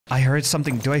I heard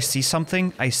something. Do I see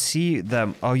something? I see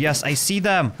them. Oh, yes, I see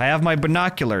them. I have my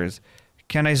binoculars.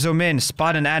 Can I zoom in?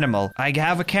 Spot an animal. I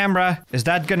have a camera. Is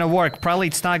that gonna work? Probably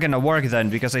it's not gonna work then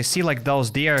because I see like those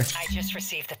deer. I just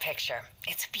received the picture.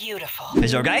 It's beautiful.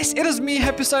 Hello guys, it is me,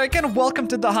 HappyCairek, and welcome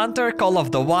to the Hunter Call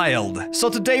of the Wild. So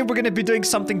today we're gonna be doing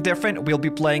something different. We'll be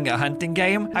playing a hunting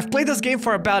game. I've played this game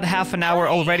for about half an hour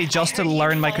already just to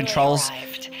learn my controls.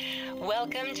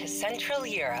 Welcome to Central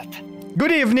Europe.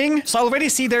 Good evening. So I already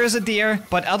see there is a deer,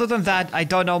 but other than that, I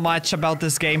don't know much about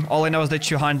this game. All I know is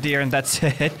that you hunt deer and that's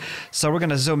it. So we're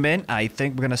gonna zoom in. I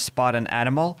think we're gonna spot an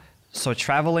animal. So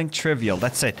traveling trivial,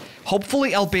 that's it.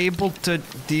 Hopefully I'll be able to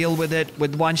deal with it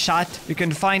with one shot. You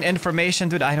can find information,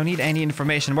 dude. I don't need any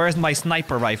information. Where's my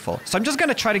sniper rifle? So I'm just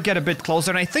gonna try to get a bit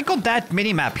closer. And I think on that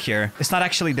minimap here, it's not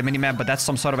actually the minimap, but that's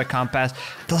some sort of a compass.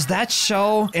 Does that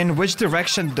show in which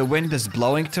direction the wind is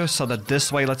blowing to? So that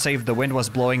this way, let's say if the wind was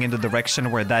blowing in the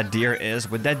direction where that deer is,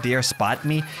 would that deer spot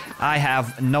me? I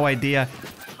have no idea,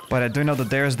 but I do know that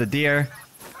there's the deer.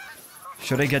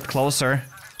 Should I get closer?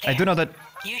 I do know that...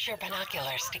 Use your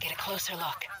binoculars to get a closer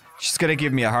look. She's gonna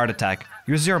give me a heart attack.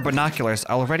 Use your binoculars.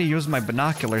 I already used my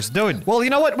binoculars. Dude. Well, you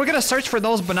know what? We're gonna search for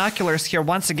those binoculars here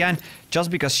once again.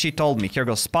 Just because she told me. Here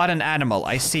goes. Spot an animal.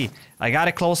 I see. I got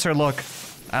a closer look.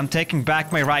 I'm taking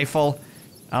back my rifle.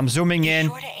 I'm zooming in.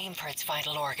 Be sure to aim for its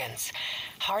vital organs.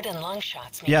 Heart and lung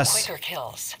shots mean Yes. quicker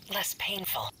kills. Less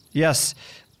painful. Yes.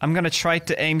 I'm gonna try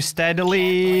to aim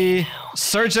steadily.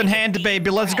 Surge in hand, baby.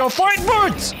 Let's go for it,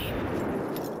 boots!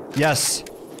 Yes.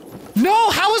 No,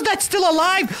 how is that still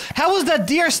alive? How is that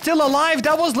deer still alive?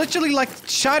 That was literally like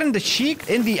shot in the cheek,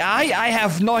 in the eye. I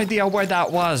have no idea where that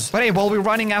was. But hey, while we're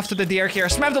running after the deer here,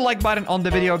 smash the like button on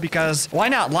the video because why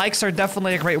not? Likes are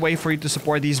definitely a great way for you to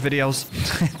support these videos.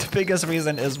 The biggest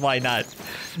reason is why not.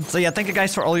 So yeah, thank you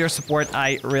guys for all your support.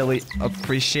 I really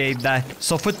appreciate that.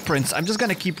 So footprints, I'm just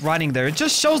gonna keep running there. It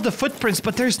just shows the footprints,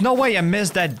 but there's no way I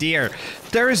missed that deer.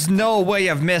 There is no way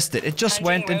I've missed it. It just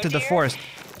went into the forest.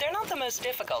 They're not the most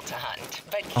difficult to hunt,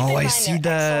 but oh, I see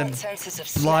the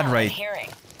blood rate.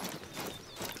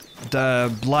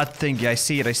 The blood thingy, I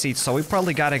see it, I see it. So we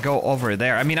probably gotta go over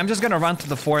there. I mean, I'm just gonna run to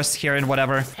the forest here and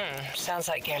whatever. Sounds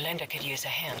like Gerlinda could use a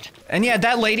hand. And yeah,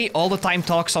 that lady all the time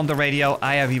talks on the radio.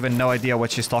 I have even no idea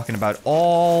what she's talking about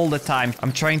all the time.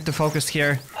 I'm trying to focus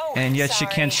here, and yet she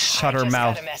can't shut her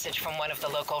mouth. I just got a message from one of the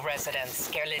local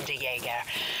residents, Gerlinda Jaeger.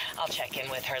 I'll check in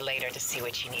with her later to see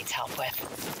what she needs help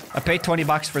with. I paid 20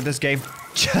 bucks for this game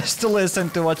just to listen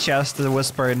to what she has to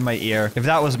whisper in my ear. If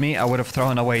that was me, I would have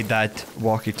thrown away that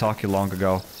walkie-talkie long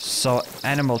ago. So,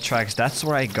 animal tracks, that's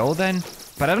where I go then?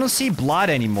 But I don't see blood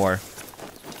anymore.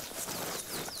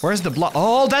 Where's the blood?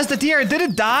 Oh, that's the deer. Did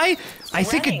it die? I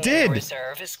think it did.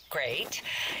 Reserve is great.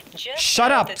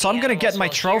 Shut up. So I'm gonna get my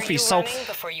trophy. So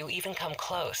before you even come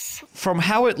close. From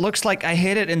how it looks like, I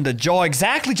hit it in the jaw.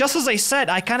 Exactly, just as I said.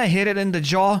 I kind of hit it in the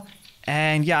jaw.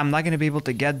 And yeah, I'm not gonna be able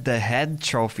to get the head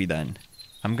trophy then.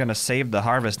 I'm gonna save the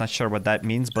harvest. Not sure what that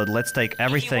means, but let's take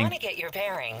everything. If you want to get your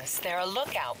bearings, there are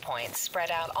lookout points spread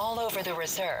out all over the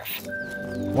reserve.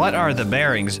 What are the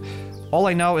bearings? All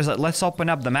I know is that let's open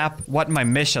up the map. What my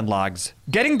mission logs?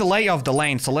 Getting the lay of the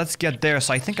lane, so let's get there.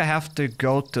 So I think I have to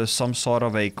go to some sort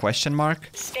of a question mark.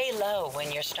 Stay low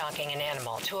when you're stalking an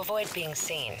animal to avoid being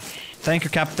seen. Thank you,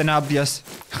 Captain Obvious.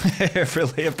 I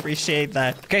really appreciate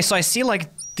that. Okay, so I see like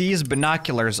these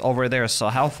binoculars over there. So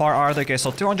how far are they? Okay,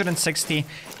 so 260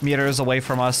 meters away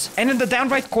from us. And in the down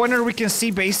right corner, we can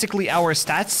see basically our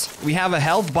stats. We have a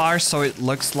health bar, so it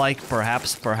looks like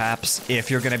perhaps if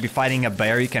you're gonna be fighting a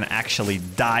bear, you can actually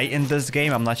die in this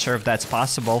game. I'm not sure if that's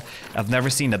possible. I've never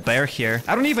seen a bear here.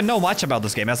 I don't even know much about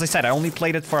this game. As I said, I only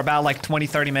played it for about like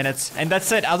 20-30 minutes. And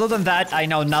that's it. Other than that, I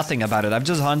know nothing about it. I've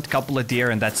just hunted a couple of deer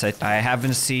and that's it. I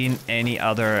haven't seen any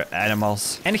other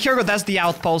animals. And here we go, that's the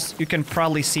outpost. You can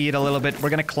probably see it a little bit. We're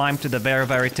gonna climb to the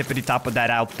very tippity top of that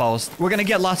outpost. We're gonna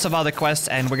get lots of other quests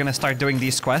and we're gonna start doing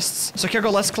these quests. So here we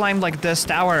go, let's climb like this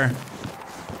tower.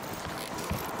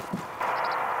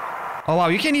 Oh wow,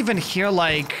 you can even hear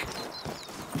like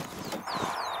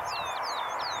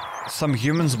some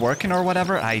humans working or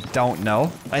whatever. I don't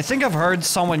know. I think I've heard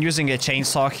someone using a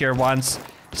chainsaw here once.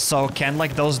 So can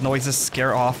like those noises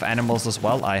scare off animals as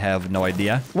well? I have no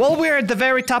idea. Well, we're at the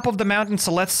very top of the mountain,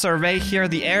 so let's survey here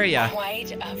the area.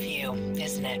 Quite a view,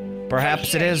 isn't it?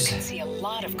 Perhaps it is. You can see a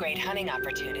lot of great hunting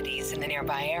opportunities in the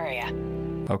nearby area.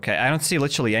 Okay, I don't see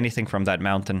literally anything from that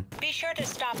mountain. Be sure to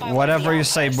stop by Whatever you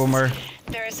say, Boomer.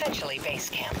 They're essentially base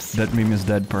camps. That meme is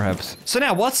dead, perhaps. So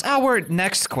now, what's our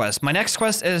next quest? My next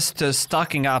quest is to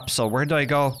stocking up, so where do I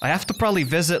go? I have to probably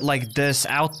visit, like, this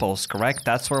outpost, correct?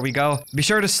 That's where we go. Be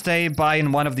sure to stay by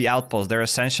in one of the outposts. They're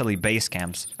essentially base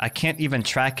camps. I can't even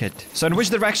track it. So in which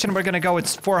direction we're gonna go?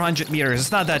 It's 400 meters.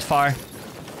 It's not that far.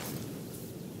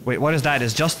 Wait, what is that?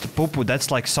 It's just poo-poo.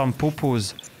 That's like some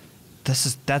poo-poos.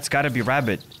 That's gotta be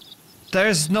rabbit.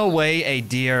 There's no way a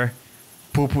deer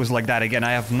poo-poos like that. Again,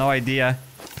 I have no idea.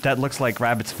 That looks like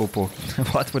rabbit's poo-poo.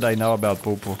 What would I know about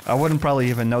poo-poo? I wouldn't probably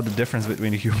even know the difference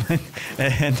between a human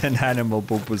and an animal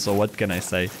poo-poo, so what can I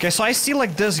say? Okay, so I see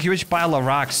like this huge pile of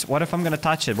rocks. What if I'm gonna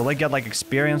touch it? Will I get like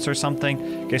experience or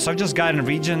something? Okay, so I've just gotten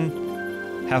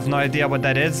region. Have no idea what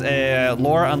that is.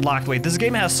 Lore unlocked. Wait, this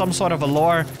game has some sort of a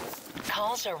lore.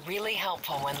 Calls are really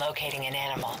helpful when locating an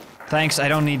animal. Thanks, I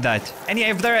don't need that. And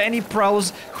yeah, if there are any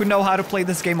pros who know how to play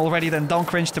this game already, then don't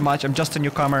cringe too much. I'm just a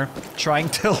newcomer trying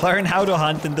to learn how to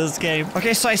hunt in this game.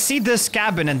 Okay, so I see this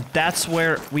cabin and that's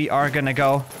where we are gonna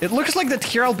go. It looks like that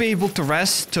here I'll be able to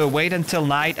rest, to wait until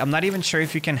night. I'm not even sure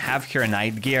if you can have here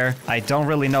night gear. I don't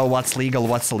really know what's legal,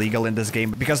 what's illegal in this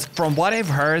game. Because from what I've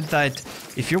heard that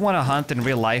if you want to hunt in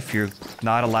real life, you're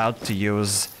not allowed to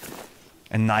use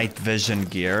a night vision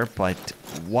gear, but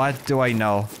what do I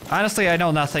know? Honestly, I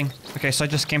know nothing. Okay, so I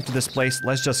just came to this place.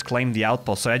 Let's just claim the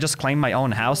outpost. So I just claimed my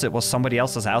own house. It was somebody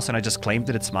else's house and I just claimed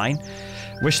that it's mine.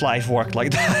 Wish life worked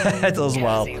like that as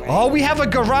well. Oh, we have a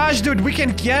garage, dude. We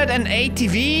can get an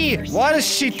ATV. What is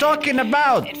she talking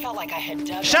about? It felt like I had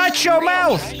dug Shut your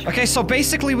mouth! Okay, so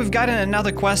basically we've gotten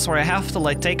another quest where I have to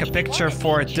like take a picture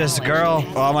for this girl.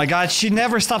 Oh my god, she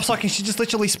never stops talking. She just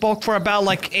literally spoke for about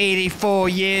like 84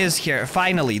 years here.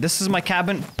 Finally, this is my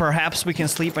cabin. Perhaps we can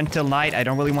sleep until night. I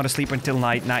don't really want to sleep until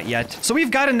night, not yet. So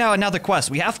we've gotten now another quest.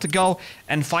 We have to go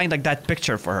and find like that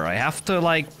picture for her. I have to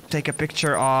like take a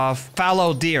picture of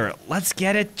fallow deer. Let's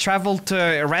get it. Travel to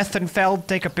Rethenfeld,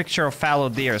 take a picture of fallow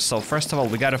deer. So first of all,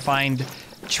 we gotta find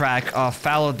track of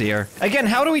fallow deer. Again,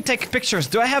 how do we take pictures?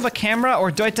 Do I have a camera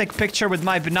or do I take picture with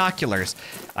my binoculars?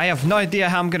 I have no idea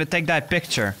how I'm gonna take that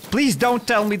picture. Please don't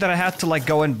tell me that I had to like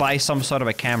go and buy some sort of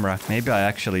a camera. Maybe I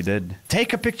actually did.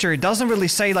 Take a picture. It doesn't really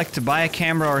say like to buy a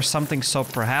camera or something, so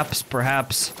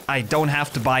perhaps I don't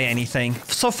have to buy anything.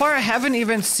 So far I haven't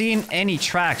even seen any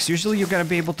tracks. Usually you're gonna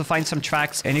be able to find some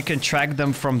tracks and you can track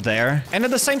them from there. And at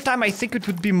the same time I think it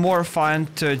would be more fun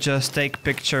to just take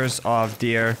pictures of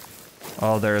deer.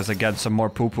 Oh, there is again some more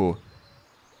poo-poo.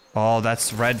 Oh,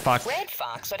 that's red fox. Red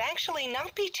fox would actually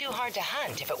not be too hard to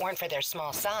hunt if it weren't for their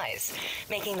small size,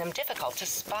 making them difficult to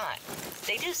spot.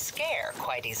 They do scare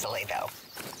quite easily, though.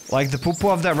 Like the poo-poo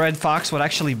of that red fox was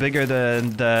actually bigger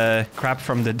than the crap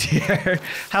from the deer.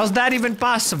 How's that even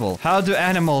possible? How do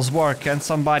animals work? Can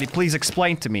somebody please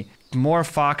explain to me? More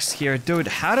fox here. Dude,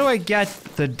 how do I get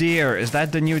the deer? Is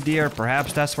that the new deer?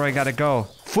 Perhaps that's where I gotta go.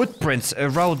 Footprints, a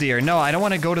roe deer. No, I don't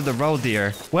want to go to the roe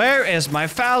deer. Where is my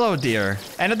fallow deer?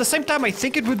 And at the same time, I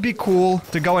think it would be cool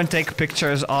to go and take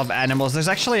pictures of animals. There's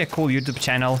actually a cool YouTube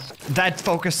channel that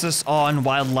focuses on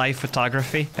wildlife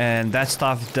photography. And that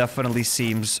stuff definitely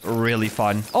seems really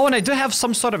fun. Oh, and I do have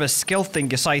some sort of a skill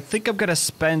thing. So I think I'm gonna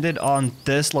spend it on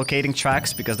this locating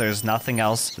tracks because there's nothing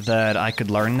else that I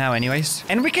could learn now anyways.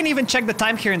 And we can even check the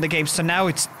time here in the game. So now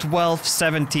it's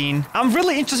 12:17. I'm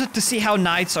really interested to see how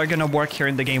nights are gonna work here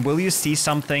in the game. Will you see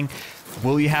something?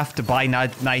 Will you have to buy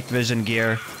night vision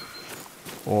gear?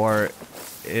 Or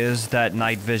is that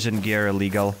night vision gear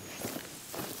illegal?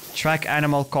 Track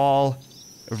animal call.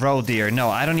 Roe deer. No,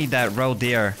 I don't need that roe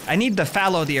deer. I need the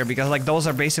fallow deer because like those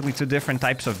are basically two different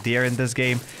types of deer in this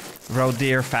game. Roe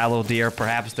deer, fallow deer.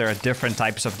 Perhaps there are different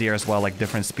types of deer as well, like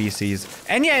different species.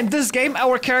 And yeah, in this game,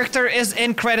 our character is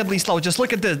incredibly slow. Just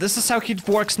look at this. This is how he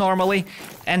works normally.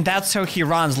 And that's how he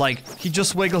runs. Like, he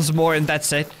just wiggles more and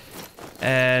that's it.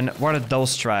 And what are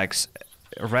those tracks?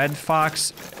 Red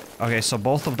fox? Okay, so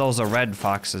both of those are red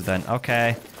foxes then.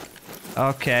 Okay.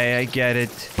 Okay, I get it.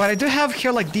 But I do have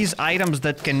here like these items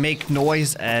that can make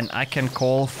noise and I can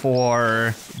call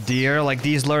for deer, like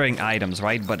these luring items,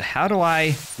 right? But how do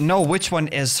I know which one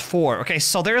is for? Okay,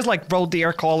 so there's like roe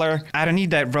deer collar. I don't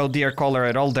need that roe deer collar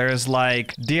at all. There's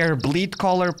like deer bleed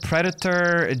collar,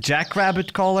 predator,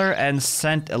 jackrabbit collar, and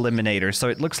scent eliminator. So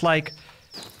it looks like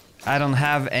I don't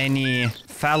have any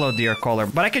fallow deer collar,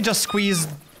 but I can just squeeze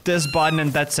this button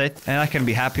and that's it, and I can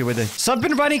be happy with it. So I've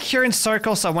been running here in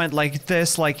circles. I went like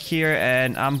this, like here,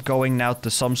 and I'm going now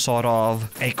to some sort of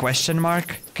a question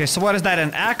mark. Okay, so what is that,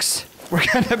 an axe? We're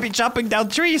gonna be chopping down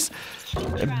trees.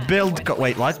 Build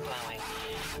wait, what?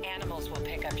 Animals will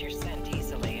pick up your scent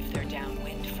easily if they're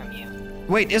downwind from you.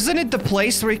 Wait, isn't it the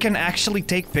place where you can actually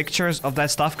take pictures of that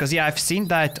stuff? Because, yeah, I've seen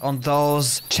that on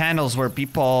those channels where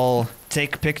people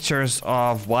take pictures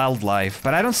of wildlife.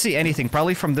 But I don't see anything.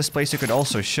 Probably from this place you could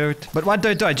also shoot. But what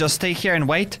do? I just stay here and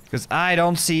wait? Because I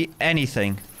don't see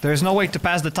anything. There's no way to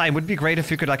pass the time. Would be great if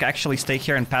you could, like, actually stay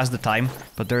here and pass the time.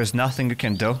 But there is nothing you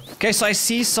can do. Okay, so I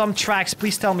see some tracks.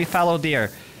 Please tell me fallow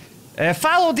deer.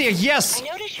 Fallow deer, yes! I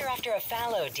notice you're after a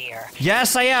fallow deer.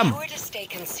 Yes, I am. Be sure to stay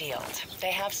concealed.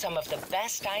 They have some of the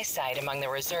best eyesight among the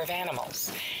reserve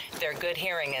animals. Their good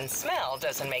hearing and smell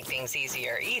doesn't make things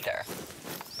easier either.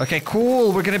 Okay,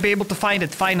 cool. We're gonna be able to find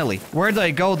it finally. Where do I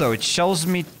go, though? It shows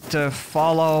me to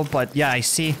follow, but yeah, I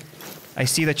see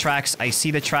the tracks. I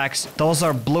see the tracks. Those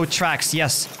are blue tracks,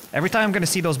 yes. Every time I'm gonna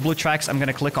see those blue tracks, I'm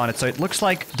gonna click on it. So it looks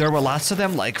like there were lots of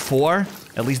them, like 4.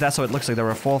 At least that's what it looks like. There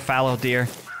were 4 fallow deer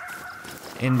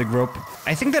in the group.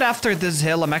 I think that after this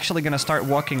hill, I'm actually gonna start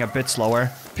walking a bit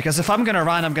slower. Because if I'm gonna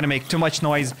run, I'm gonna make too much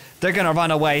noise. They're gonna run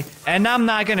away. And I'm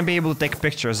not gonna be able to take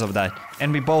pictures of that.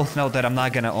 And we both know that I'm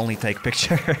not gonna only take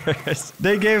pictures.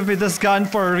 They gave me this gun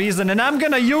for a reason, and I'm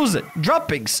gonna use it.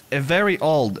 Droppings. Very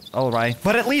old. Alright.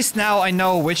 But at least now I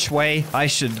know which way I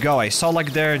should go. I saw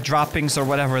like their droppings or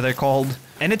whatever they're called.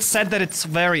 And it said that it's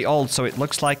very old, so it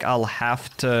looks like I'll have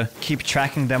to keep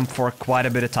tracking them for quite a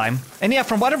bit of time. And yeah,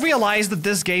 from what I've realized, that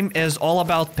this game is all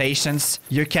about patience.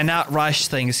 You cannot rush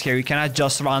things here. You cannot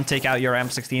just run, take out your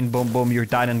M16, boom, boom, you're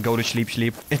done, and go to sleep,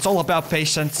 sleep. It's all about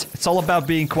patience. It's all about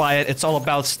being quiet. It's all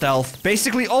about stealth.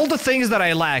 Basically, all the things that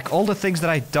I lack, all the things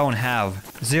that I don't have.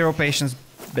 0 patience,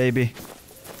 baby.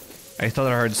 I thought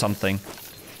I heard something.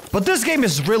 But this game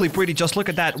is really pretty. Just look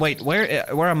at that. Wait, where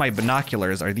are my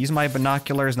binoculars? Are these my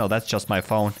binoculars? No, that's just my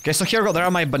phone. Okay, so here we go. There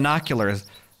are my binoculars.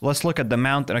 Let's look at the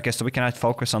mountain. Okay, so we cannot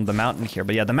focus on the mountain here.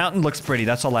 But yeah, the mountain looks pretty.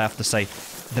 That's all I have to say.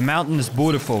 The mountain is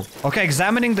beautiful. Okay,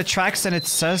 examining the tracks, and it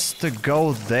says to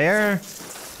go there.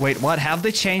 Wait, what? Have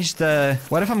they changed the...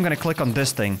 What if I'm gonna click on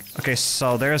this thing? Okay,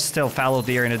 so there's still fallow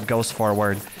deer, and it goes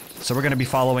forward. So we're gonna be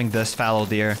following this fallow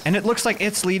deer. And it looks like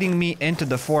it's leading me into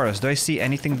the forest. Do I see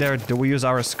anything there? Do we use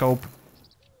our scope?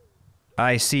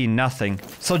 I see nothing.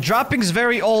 So dropping's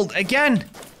very old again.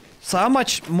 So how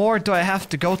much more do I have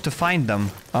to go to find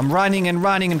them? I'm running and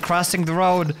running and crossing the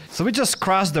road. So we just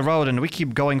crossed the road and we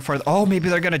keep going further. Oh, maybe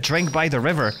they're gonna drink by the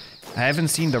river. I haven't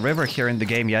seen the river here in the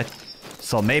game yet.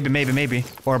 So maybe.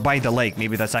 Or by the lake.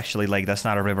 Maybe that's actually lake. That's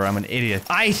not a river. I'm an idiot.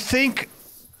 I think...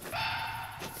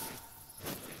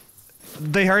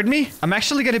 They heard me? I'm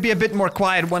actually gonna be a bit more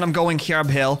quiet when I'm going here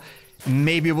uphill.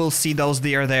 Maybe we'll see those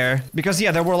deer there. Because,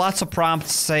 yeah, there were lots of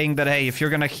prompts saying that, hey, if you're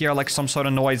gonna hear, like, some sort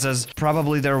of noises,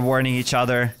 probably they're warning each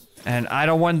other. And I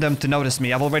don't want them to notice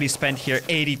me. I've already spent here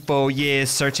 84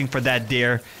 years searching for that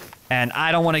deer. And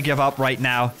I don't want to give up right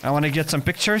now. I want to get some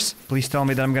pictures. Please tell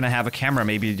me that I'm gonna have a camera.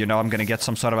 Maybe, you know, I'm gonna get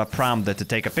some sort of a prompt that to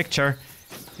take a picture.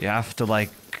 You have to,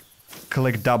 like...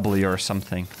 click W or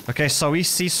something. Okay, so we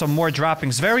see some more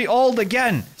droppings. Very old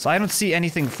again. So I don't see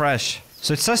anything fresh.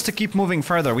 So it says to keep moving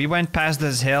further. We went past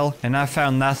this hill and I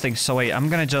found nothing. So wait, I'm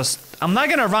not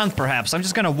gonna run perhaps. I'm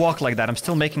just gonna walk like that. I'm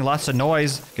still making lots of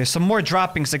noise. Okay, some more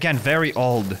droppings again. Very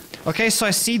old. Okay, so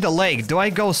I see the lake. Do I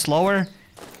go slower?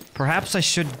 Perhaps I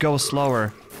should go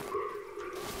slower.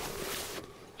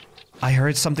 I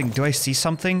heard something. Do I see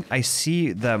something? I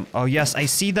see them. Oh yes, I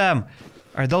see them.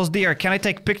 Are those deer? Can I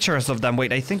take pictures of them?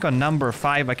 Wait, I think on number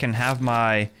 5 I can have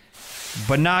my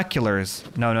binoculars.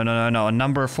 No. On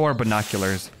number 4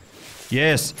 binoculars.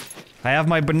 Yes, I have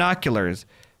my binoculars.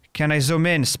 Can I zoom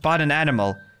in? Spot an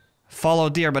animal. Follow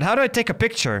deer. But how do I take a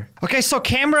picture? Okay, so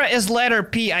camera is letter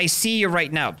P. I see you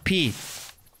right now. P.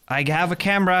 I have a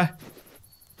camera.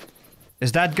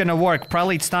 Is that gonna work?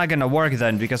 Probably it's not gonna work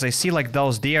then, because I see like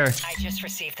those deer. I just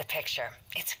received the picture.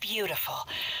 It's beautiful.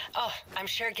 Oh, I'm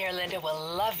sure Gerlinda will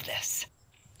love this.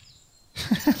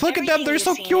 Look at them, they're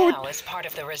so cute. Now is part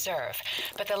of the reserve,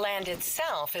 but the land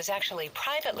itself is actually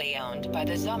privately owned by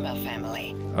the Zommel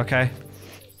family. Okay.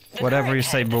 Whatever you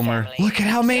say, Boomer. Look at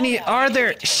how many are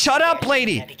there. Shut up,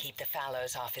 lady.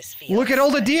 Look at all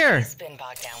the deer.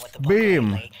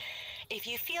 Boom.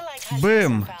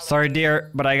 Boom. Sorry,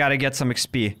 dear, but I gotta get some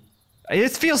XP.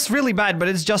 It feels really bad, but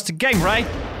it's just a game, right?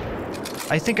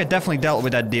 I think I definitely dealt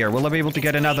with that deer. Will I be able to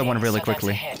get another one really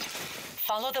quickly?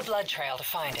 Follow the blood trail to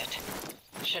find it.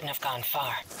 Shouldn't have gone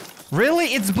far. Really?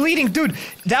 It's bleeding? Dude,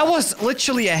 that was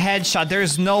literally a headshot.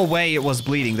 There's no way it was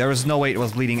bleeding. There was no way it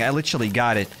was bleeding. I literally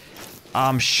got it.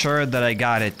 I'm sure that I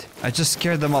got it. I just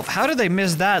scared them off. How did they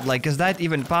miss that? Like, is that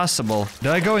even possible?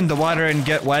 Did I go in the water and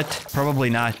get wet? Probably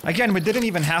not. Again, we didn't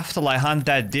even have to, like, hunt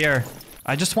that deer.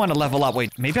 I just want to level up.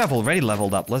 Wait, maybe I've already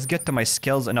leveled up. Let's get to my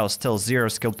skills. No, still 0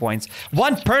 skill points.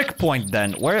 1 perk point,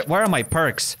 then. Where are my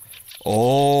perks?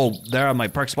 Oh, there are my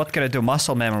perks. What can I do?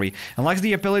 Muscle memory. Unlocks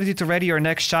the ability to ready your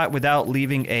next shot without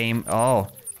leaving aim. Oh,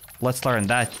 let's learn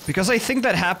that. Because I think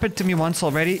that happened to me once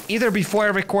already. Either before I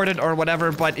recorded or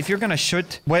whatever. But if you're gonna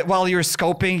shoot while you're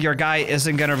scoping, your guy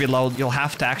isn't gonna reload. You'll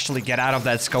have to actually get out of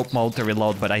that scope mode to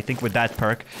reload. But I think with that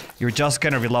perk, you're just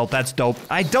gonna reload. That's dope.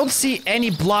 I don't see any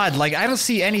blood. Like, I don't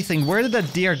see anything. Where did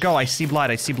that deer go? I see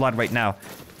blood. I see blood right now.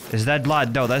 Is that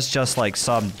blood? No, that's just like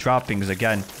some droppings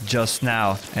again just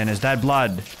now. And is that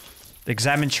blood?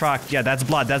 Examine truck. Yeah, that's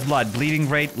blood. That's blood. Bleeding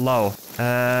rate low.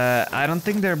 I don't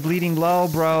think they're bleeding low,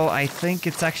 bro. I think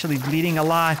it's actually bleeding a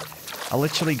lot. I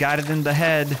literally got it in the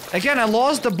head. Again, I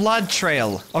lost the blood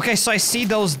trail. Okay, so I see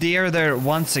those deer there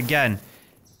once again.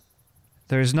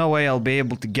 There's no way I'll be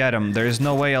able to get them. There's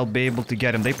no way I'll be able to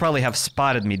get them. They probably have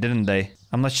spotted me, didn't they?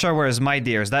 I'm not sure where is my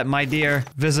deer. Is that my deer?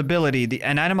 Visibility.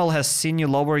 An animal has seen you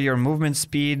lower your movement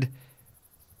speed.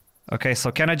 Okay,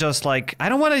 so can I just like... I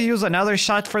don't want to use another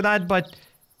shot for that, but...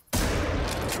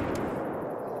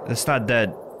 It's not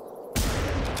dead.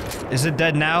 Is it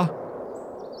dead now?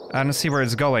 I don't see where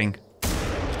it's going.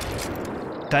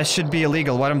 That should be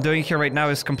illegal. What I'm doing here right now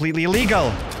is completely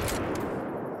illegal.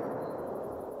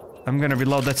 I'm gonna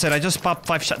reload. That's it. I just popped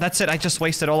 5 shots. That's it. I just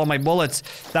wasted all of my bullets.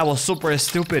 That was super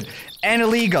stupid and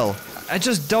illegal. I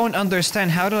just don't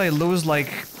understand. How did I lose,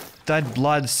 like, that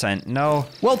blood scent? No.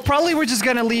 Well, probably we're just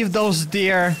gonna leave those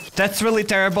deer. That's really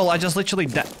terrible. I just literally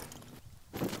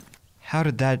How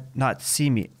did that not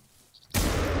see me?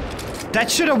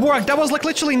 That should have worked. That was like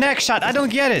literally neck shot. I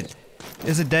don't get it.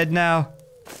 Is it dead now?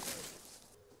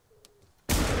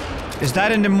 Is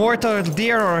that an immortal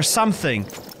deer or something?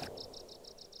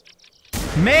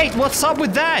 Mate, what's up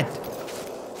with that?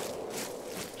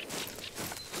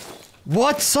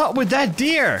 What's up with that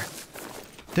deer?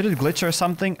 Did it glitch or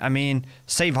something? I mean,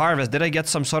 save harvest. Did I get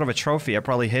some sort of a trophy? I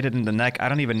probably hit it in the neck. I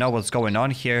don't even know what's going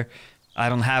on here. I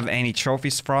don't have any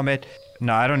trophies from it.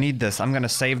 No, I don't need this. I'm gonna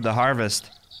save the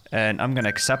harvest. And I'm gonna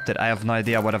accept it. I have no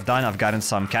idea what I've done. I've gotten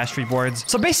some cash rewards.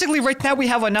 So basically right now we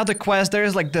have another quest.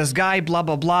 There's like this guy, blah,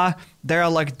 blah, blah. There are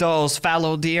like those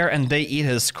fallow deer and they eat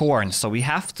his corn. So we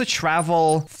have to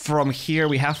travel from here.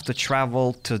 We have to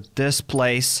travel to this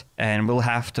place. And we'll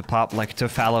have to pop like 2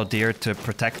 fallow deer to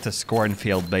protect this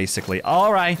cornfield basically.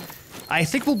 All right. I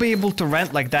think we'll be able to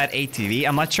rent like that ATV.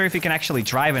 I'm not sure if you can actually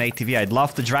drive an ATV. I'd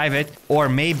love to drive it. Or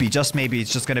maybe, just maybe,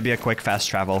 it's just gonna be a quick fast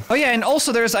travel. Oh yeah, and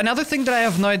also there's another thing that I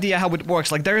have no idea how it works.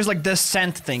 Like there is like this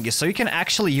scent thingy. So you can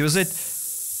actually use it,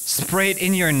 spray it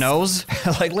in your nose.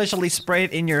 Like literally spray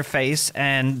it in your face.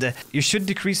 And you should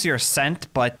decrease your scent.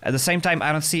 But at the same time,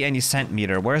 I don't see any scent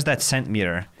meter. Where's that scent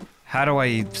meter? How do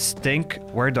I stink?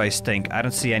 Where do I stink? I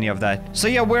don't see any of that. So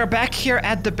yeah, we're back here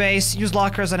at the base. Use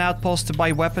lockers and outposts to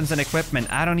buy weapons and equipment.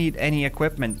 I don't need any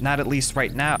equipment, not at least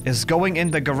right now. Is going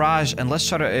in the garage and let's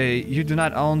try to... you do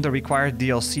not own the required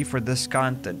DLC for this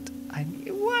content. I mean,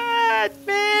 what,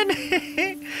 man?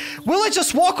 Will I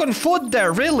just walk on foot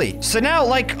there, really? So now,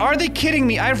 like, are they kidding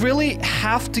me? I really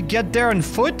have to get there on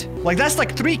foot? Like, that's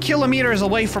like 3 kilometers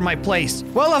away from my place.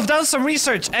 Well, I've done some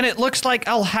research, and it looks like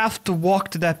I'll have to walk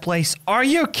to that place. Are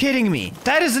you kidding me?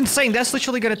 That is insane. That's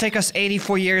literally gonna take us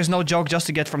 84 years, no joke, just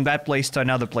to get from that place to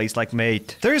another place, like,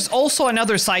 mate. There's also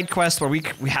another side quest where we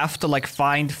have to, like,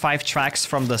 find 5 tracks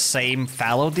from the same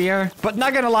fallow deer. But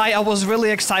not gonna lie, I was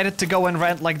really excited to go and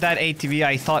rent, like, that ATV.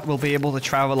 I thought we'll be able to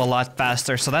travel a lot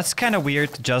faster, so that's kind of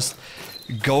weird to just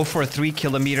go for 3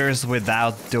 kilometers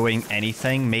without doing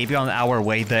anything. Maybe on our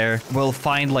way there, we'll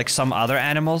find like some other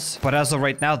animals. But as of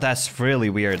right now, that's really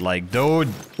weird. Like, dude.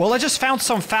 Well, I just found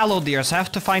some fallow deer, so I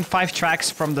have to find 5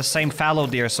 tracks from the same fallow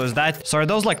deer. So is that... So are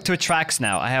those like 2 tracks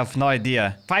now? I have no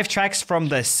idea. 5 tracks from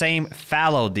the same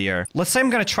fallow deer. Let's say I'm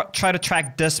gonna try to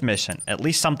track this mission. At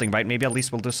least something, right? Maybe at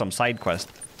least we'll do some side quest.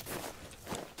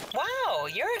 Wow,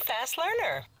 you're a fast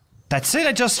learner. That's it,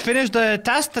 I just finished the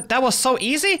task. That was so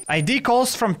easy. ID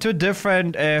calls from 2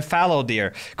 different fallow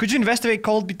deer. Could you investigate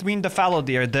calls between the fallow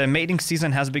deer? The mating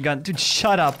season has begun. Dude,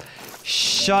 shut up.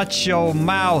 Shut your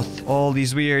mouth. All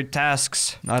these weird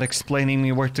tasks. Not explaining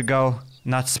me where to go.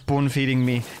 Not spoon feeding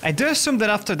me. I do assume that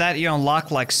after that you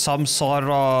unlock like some sort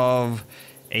of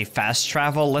a fast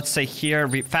travel. Let's say here,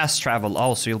 fast travel.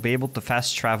 Oh, so you'll be able to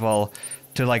fast travel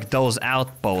to like those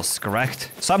outposts,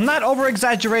 correct? So I'm not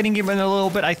over-exaggerating even a little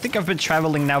bit. I think I've been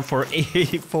traveling now for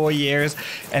 84 years.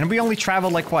 And we only travel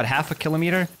like, what, half a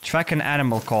kilometer? Track an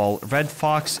animal call. Red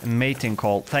fox mating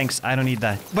call. Thanks, I don't need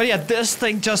that. But yeah, this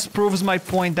thing just proves my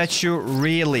point that you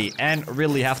really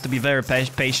have to be very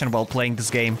patient while playing this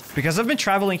game. Because I've been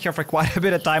traveling here for quite a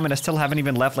bit of time and I still haven't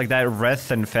even left like that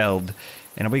Rethenfeld.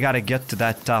 And we gotta get to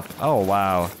that top. Oh,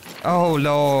 wow. Oh,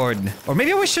 Lord. Or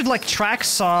maybe we should, like, track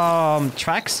some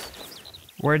tracks?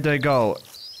 Where'd they go?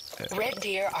 Red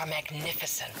deer are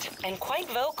magnificent and quite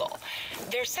vocal.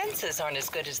 Their senses aren't as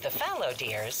good as the fallow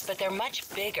deer's, but they're much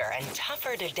bigger and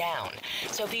tougher to down.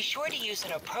 So be sure to use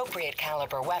an appropriate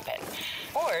caliber weapon.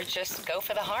 Or just go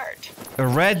for the heart. A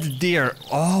red deer.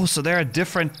 Oh, so there are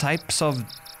different types of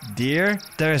deer.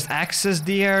 There's axis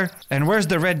deer. And where's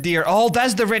the red deer? Oh,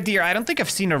 that's the red deer. I don't think I've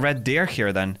seen a red deer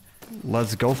here then.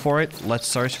 Let's go for it. Let's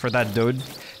search for that dude.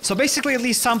 So basically at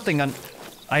least something on...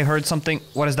 I heard something.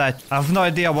 What is that? I have no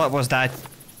idea what was that.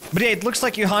 But yeah, it looks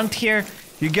like you hunt here.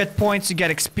 You get points, you get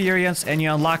experience, and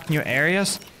you unlock new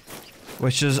areas.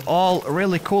 Which is all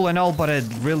really cool and all, but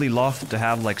I'd really love to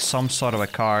have like some sort of a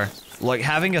car. Like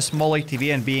having a small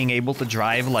ATV and being able to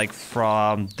drive like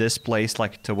from this place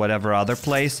like to whatever other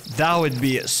place. That would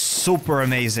be super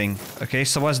amazing. Okay,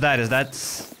 so what's that? Is that...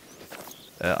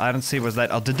 I don't see what's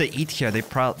that. Oh, did they eat here? They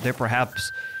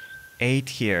perhaps... ate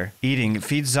here. Eating.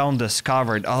 Feed zone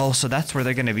discovered. Oh, so that's where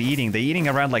they're gonna be eating. They're eating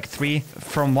around like 3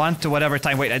 from 1 to whatever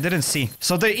time. Wait, I didn't see.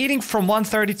 So they're eating from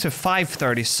 1:30 to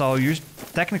 5:30. So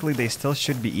technically they still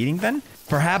should be eating then?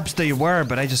 Perhaps they were,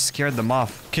 but I just scared them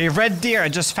off. Okay, red deer. I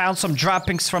just found some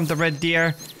droppings from the red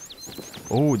deer.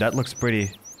 Oh, that looks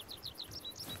pretty.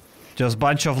 Just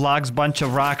bunch of logs, bunch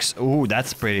of rocks. Oh,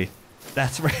 that's pretty.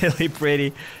 That's really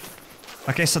pretty.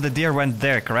 Okay, so the deer went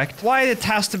there, correct? Why it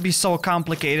has to be so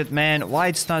complicated, man? Why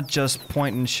it's not just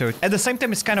point and shoot? At the same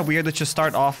time, it's kind of weird that you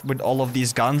start off with all of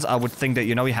these guns. I would think that,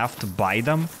 you know, you have to buy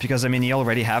them. Because, I mean, you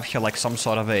already have here, like, some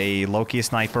sort of a low-key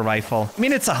sniper rifle. I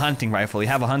mean, it's a hunting rifle. You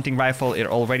have a hunting rifle. It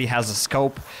already has a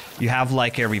scope. You have,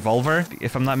 like, a revolver,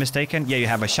 if I'm not mistaken. Yeah, you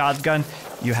have a shotgun.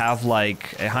 You have,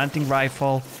 like, a hunting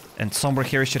rifle. And somewhere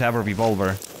here you should have a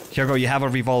revolver. Here you go, you have a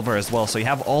revolver as well, so you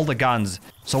have all the guns.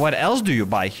 So what else do you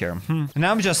buy here?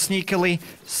 Now I'm just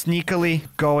sneakily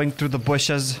going through the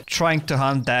bushes, trying to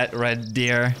hunt that red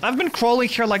deer. I've been crawling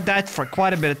here like that for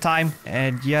quite a bit of time,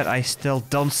 and yet I still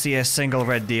don't see a single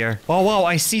red deer. Oh, wow,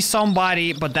 I see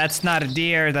somebody, but that's not a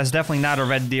deer. That's definitely not a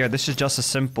red deer. This is just a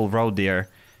simple roe deer.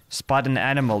 Spot an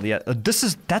animal, yeah.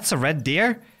 That's a red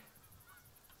deer?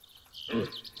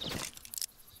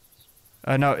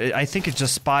 No, I think it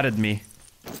just spotted me.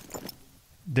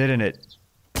 Didn't it?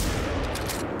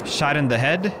 Shot in the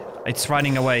head? It's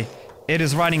running away. It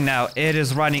is running now. It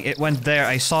is running. It went there.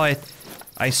 I saw it.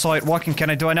 I saw it walking. Can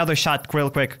I do another shot real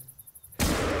quick?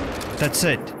 That's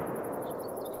it.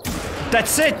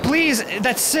 That's it, please!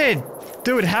 That's it!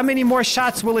 Dude, how many more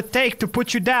shots will it take to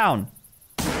put you down?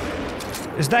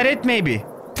 Is that it, maybe?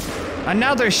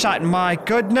 Another shot, my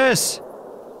goodness!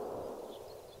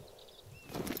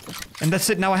 And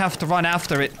that's it, now I have to run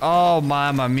after it. Oh,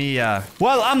 mamma mia.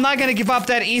 Well, I'm not gonna give up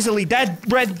that easily. That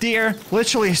red deer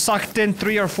literally sucked in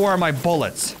 3 or 4 of my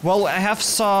bullets. Well, I have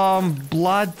some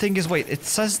blood thingies. Wait, it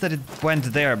says that it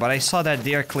went there, but I saw that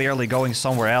deer clearly going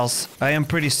somewhere else. I am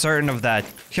pretty certain of that.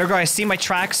 Here, guys, see my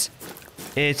tracks?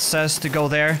 It says to go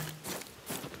there.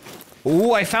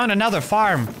 Ooh, I found another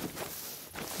farm.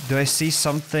 Do I see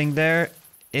something there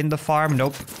in the farm?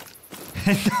 Nope.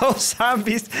 No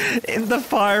zombies in the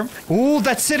farm. Ooh,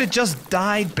 that's it. It just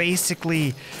died,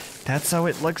 basically. That's how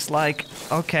it looks like.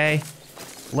 Okay.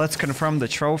 Let's confirm the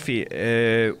trophy.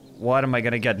 What am I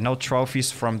gonna get? No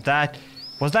trophies from that.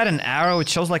 Was that an arrow? It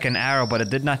shows like an arrow, but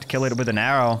it did not kill it with an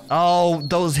arrow. Oh,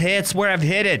 those hits, where I've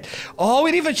hit it. Oh,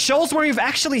 it even shows where you've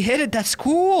actually hit it. That's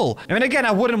cool. I mean, again,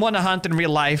 I wouldn't want to hunt in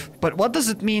real life, but what does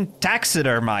it mean,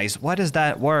 taxidermize? What is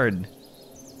that word?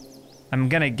 I'm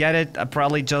gonna get it. I'm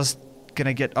probably just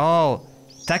gonna get... Oh,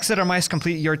 taxidermize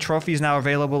complete. Your trophy is now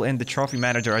available in the trophy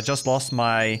manager. I just lost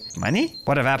my money?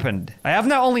 What have happened? I have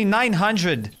now only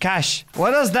 900 cash.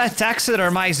 What does that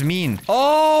taxidermize mean?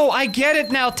 Oh, I get it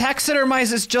now.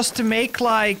 Taxidermize is just to make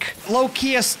like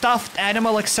low-key a stuffed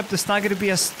animal, except it's not gonna be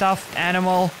a stuffed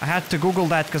animal. I had to Google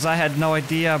that because I had no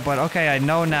idea, but okay, I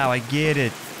know now. I get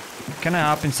it. Can I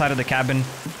hop inside of the cabin?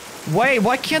 Wait,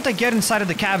 why can't I get inside of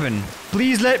the cabin?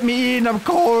 Please let me in, I'm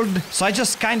cold. So I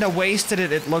just kind of wasted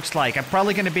it, it looks like. I'm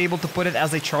probably going to be able to put it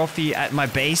as a trophy at my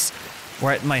base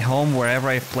or at my home, wherever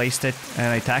I've placed it,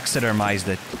 and I taxidermized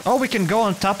it. Oh, we can go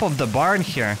on top of the barn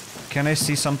here. Can I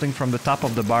see something from the top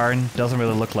of the barn? Doesn't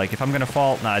really look like. If I'm gonna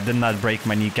fall... Nah, I did not break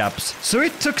my kneecaps. So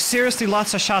it took seriously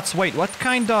lots of shots. Wait, what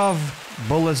kind of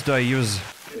bullets do I use?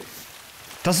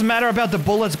 Doesn't matter about the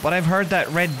bullets, but I've heard that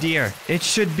red deer. It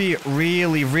should be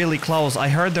really, really close. I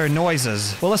heard their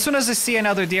noises. Well, as soon as I see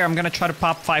another deer, I'm gonna try to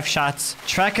pop 5 shots.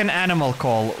 Track an animal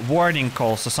call. Warning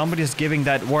call. So somebody's giving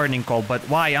that warning call. But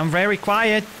why? I'm very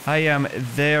quiet. I am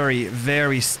very,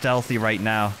 very stealthy right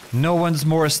now. No one's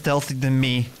more stealthy than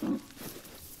me.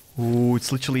 Ooh,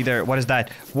 it's literally there. What is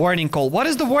that? Warning call. What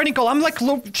is the warning call? I'm like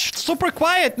super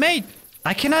quiet, mate.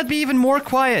 I cannot be even more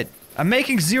quiet. I'm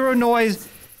making zero noise.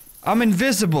 I'm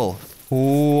invisible.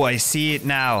 Oh, I see it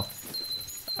now.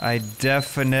 I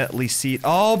definitely see it.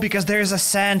 Oh, because there's a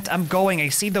scent. I'm going. I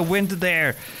see the wind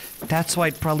there. That's why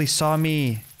it probably saw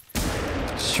me.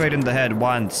 Straight in the head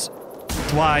once.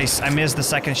 Twice. I missed the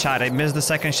second shot. I missed the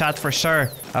second shot for sure.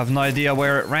 I have no idea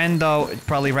where it ran though. It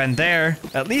probably ran there.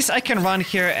 At least I can run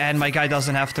here and my guy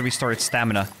doesn't have to restore its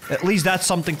stamina. At least that's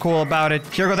something cool about it.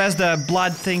 Here go, that's the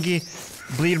blood thingy.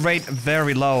 Bleed rate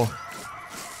very low.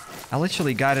 I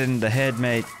literally got it in the head,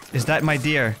 mate. Is that my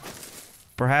deer?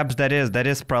 Perhaps that is. That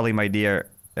is probably my deer.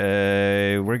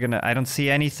 We're gonna... I don't see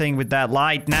anything with that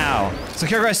light now. So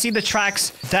here I see the tracks.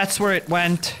 That's where it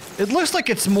went. It looks like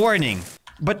it's morning.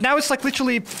 But now it's like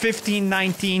literally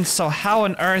 15:19. So how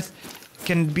on earth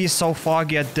can it be so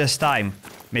foggy at this time?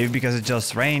 Maybe because it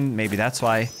just rained. Maybe that's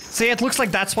why. So yeah, it looks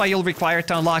like that's why you'll require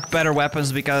to unlock better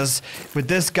weapons. Because with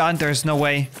this gun, there's no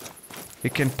way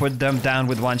you can put them down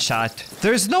with one shot.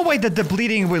 There's no way that the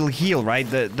bleeding will heal, right?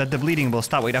 That the bleeding will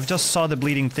stop. Wait, I've just saw the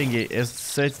bleeding thingy.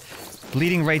 Is it...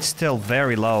 Bleeding rate still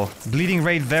very low. Bleeding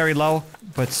rate very low.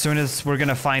 But soon as we're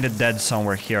gonna find it dead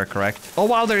somewhere here, correct? Oh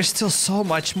wow, there's still so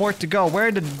much more to go. Where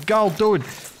did it go, dude?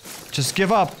 Just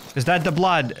give up. Is that the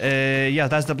blood? Yeah,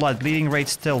 that's the blood. Bleeding rate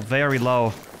still very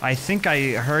low. I think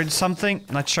I heard something.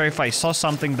 Not sure if I saw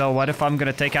something though. What if I'm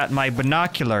gonna take out my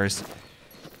binoculars?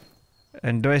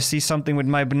 And do I see something with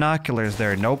my binoculars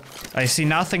there? Nope. I see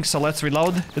nothing, so let's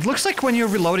reload. It looks like when you're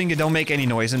reloading, you don't make any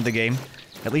noise in the game.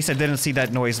 At least I didn't see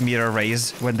that noise meter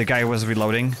raise when the guy was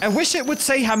reloading. I wish it would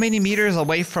say how many meters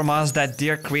away from us that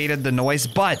deer created the noise,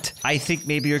 but I think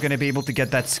maybe you're gonna be able to get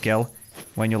that skill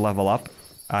when you level up,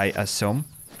 I assume.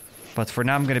 But for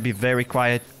now, I'm gonna be very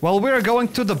quiet. Well, we're going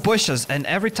to the bushes, and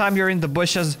every time you're in the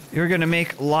bushes, you're gonna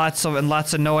make lots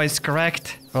of noise,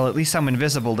 correct? Well, at least I'm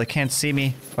invisible. They can't see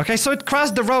me. Okay, so it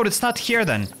crossed the road. It's not here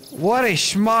then. What a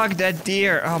schmog, that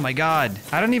deer. Oh my god.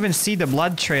 I don't even see the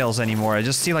blood trails anymore. I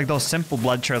just see like those simple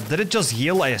blood trails. Did it just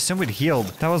heal? I assume it healed.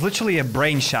 That was literally a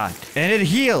brain shot. And it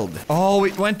healed. Oh,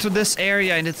 it went to this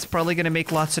area and it's probably gonna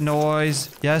make lots of noise.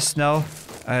 Yes, no?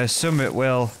 I assume it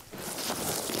will.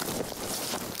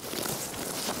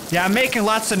 Yeah, I'm making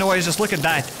lots of noise. Just look at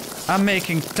that. I'm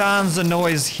making tons of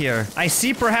noise here. I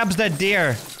see perhaps that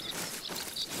deer.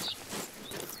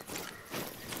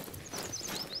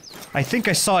 I think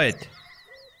I saw it.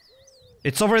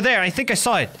 It's over there. I think I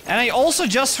saw it. And I also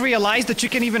just realized that you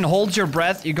can even hold your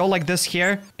breath. You go like this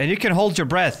here, and you can hold your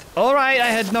breath. Alright, I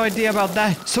had no idea about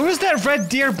that. So is that red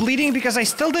deer bleeding? Because I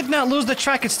still did not lose the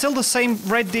track. It's still the same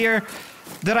red deer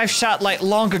that I've shot like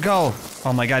long ago.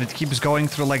 Oh my god, it keeps going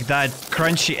through like that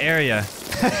crunchy area.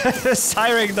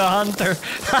 Cyrek the hunter.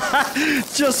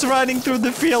 Just running through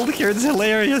the field here. It's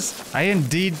hilarious. I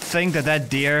indeed think that that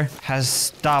deer has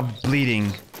stopped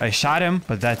bleeding. I shot him,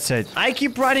 but that's it. I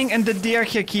keep running and the deer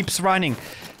here keeps running.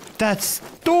 That's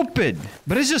stupid.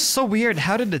 But it's just so weird.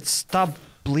 How did it stop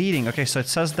bleeding? Okay, so it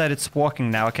says that it's walking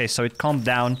now. Okay, so it calmed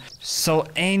down. So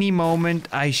any moment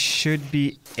I should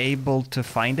be able to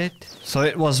find it. So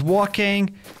it was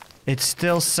walking. It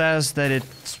still says that it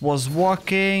was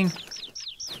walking.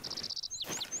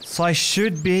 So I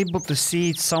should be able to see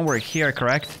it somewhere here,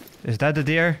 correct? Is that the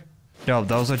deer? No,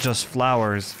 those are just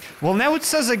flowers. Well, now it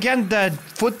says again that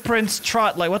footprints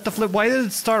trot. Like, what the flip? Why did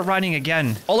it start running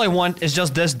again? All I want is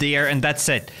just this deer, and that's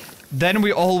it. Then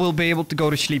we all will be able to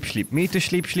go to sleep. Me to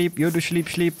sleep, you to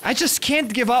sleep. I just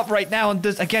can't give up right now on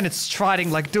this. Again, it's trotting.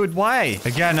 Like, dude, why?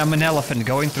 Again, I'm an elephant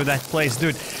going through that place.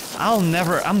 Dude, I'm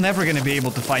never gonna be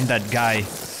able to find that guy.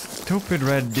 Stupid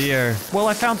red deer. Well,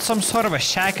 I found some sort of a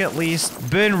shack at least.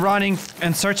 Been running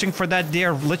and searching for that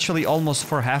deer literally almost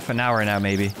for half an hour now,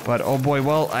 maybe. But oh boy,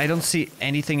 well, I don't see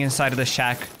anything inside of the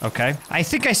shack. Okay. I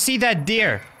think I see that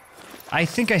deer. I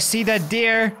think I see that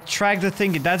deer. Track the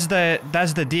thing. That's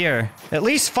the deer. At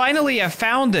least finally I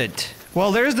found it.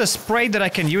 Well, there's the spray that I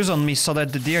can use on me so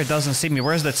that the deer doesn't see me.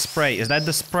 Where's that spray? Is that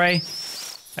the spray?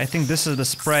 I think this is the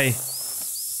spray.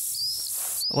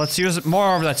 Let's use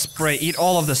more of that spray. Eat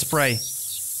all of the spray.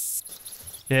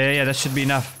 Yeah, that should be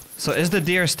enough. So is the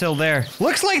deer still there?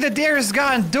 Looks like the deer is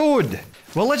gone, dude.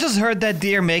 Well, I just heard that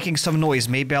deer making some noise.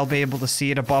 Maybe I'll be able to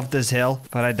see it above this hill.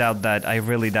 But I doubt that. I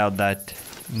really doubt that.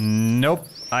 Nope.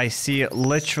 I see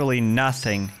literally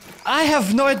nothing. I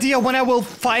have no idea when I will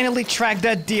finally track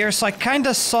that deer. So I kind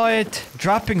of saw it.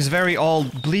 Dropping's very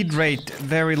old. Bleed rate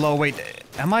very low. Wait,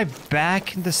 am I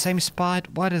back in the same spot?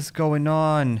 What is going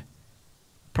on?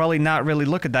 Probably not really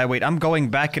look at that. Wait, I'm going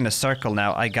back in a circle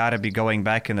now. I gotta be going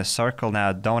back in a circle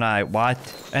now, don't I? What?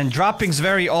 And dropping's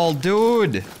very old,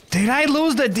 dude. Did I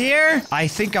lose the deer? I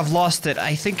think I've lost it.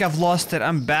 I think I've lost it.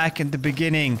 I'm back in the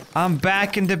beginning. I'm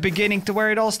back in the beginning to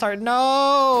where it all started.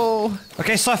 No.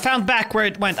 Okay, so I found back where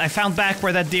it went. I found back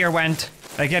where that deer went.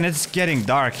 Again, it's getting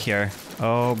dark here.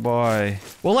 Oh boy.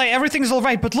 Well, hey, everything's all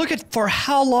right, but look at for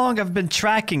how long I've been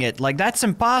tracking it. Like, that's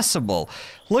impossible.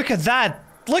 Look at that.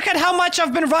 Look at how much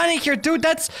I've been running here, dude.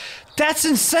 That's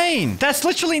insane. That's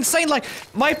literally insane. Like,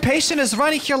 my patience is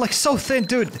running here like so thin,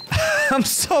 dude. I'm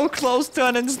so close to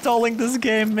uninstalling this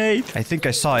game, mate. I think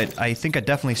I saw it. I think I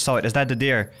definitely saw it. Is that the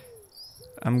deer?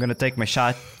 I'm gonna take my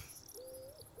shot.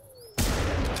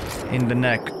 In the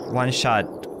neck. One shot.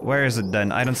 Where is it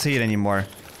then? I don't see it anymore.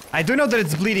 I do know that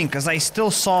it's bleeding because I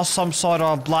still saw some sort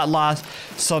of blood loss,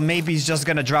 so maybe he's just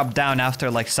gonna drop down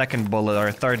after like second bullet or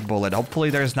third bullet. Hopefully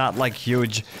there's not like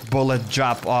huge bullet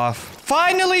drop off.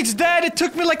 Finally it's dead! It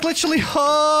took me like literally,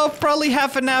 probably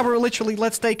half an hour, literally.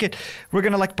 Let's take it. We're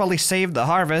gonna like probably save the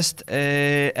harvest,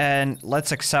 and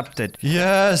let's accept it.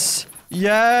 Yes!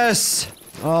 Yes!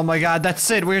 Oh my god, that's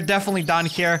it. We're definitely done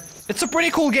here. It's a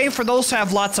pretty cool game for those who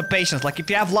have lots of patience. Like, if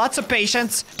you have lots of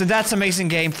patience, then that's an amazing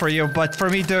game for you. But for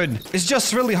me, dude, it's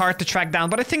just really hard to track down.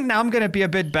 But I think now I'm gonna be a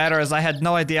bit better, as I had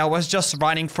no idea. I was just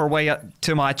running for way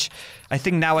too much. I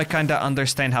think now I kind of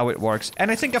understand how it works. And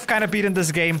I think I've kind of beaten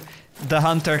this game. The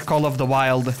Hunter, Call of the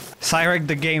Wild. Cyrek,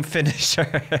 the game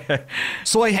finisher.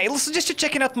 So hey, let's suggest you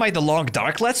checking out my The Long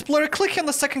Dark Let's Player. Click on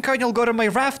the second card and you'll go to my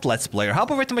Raft Let's Player.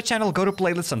 Hop over to my channel, go to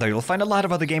playlists, and there you'll find a lot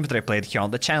of other games that I played here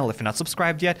on the channel. If you're not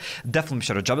subscribed yet, definitely be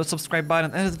sure to drop the subscribe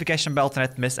button and notification bell to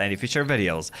not miss any future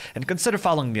videos. And consider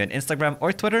following me on Instagram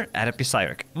or Twitter at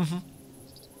HappyCairek.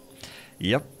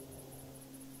 Yep.